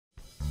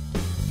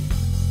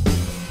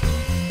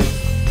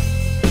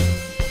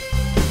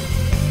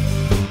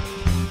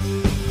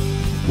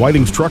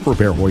Whiting's truck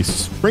repair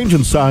hoists range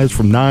in size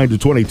from 9 to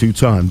 22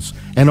 tons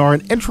and are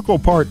an integral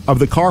part of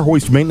the car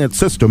hoist maintenance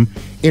system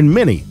in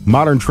many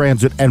modern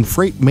transit and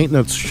freight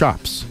maintenance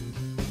shops.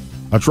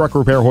 A truck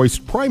repair hoist's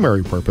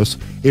primary purpose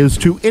is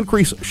to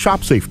increase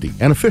shop safety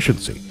and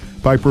efficiency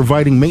by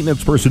providing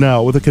maintenance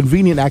personnel with a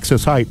convenient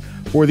access height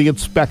for the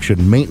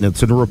inspection,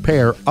 maintenance, and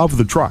repair of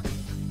the truck.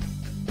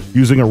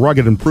 Using a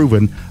rugged and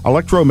proven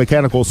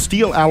electro-mechanical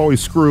steel alloy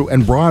screw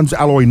and bronze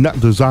alloy nut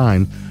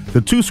design,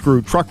 the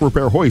two-screw truck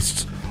repair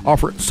hoists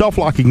offer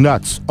self-locking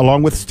nuts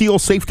along with steel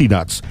safety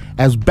nuts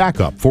as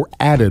backup for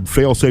added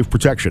fail-safe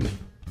protection.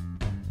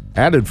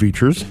 Added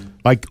features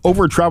like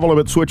over-travel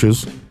limit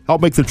switches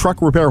help make the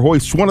truck repair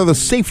hoists one of the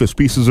safest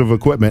pieces of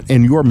equipment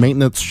in your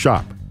maintenance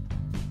shop.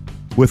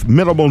 With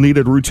minimal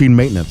needed routine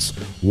maintenance,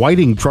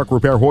 Whiting truck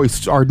repair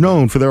hoists are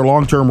known for their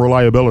long-term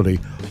reliability,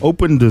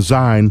 open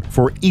design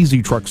for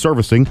easy truck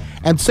servicing,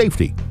 and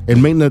safety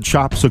in maintenance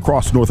shops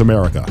across North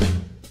America.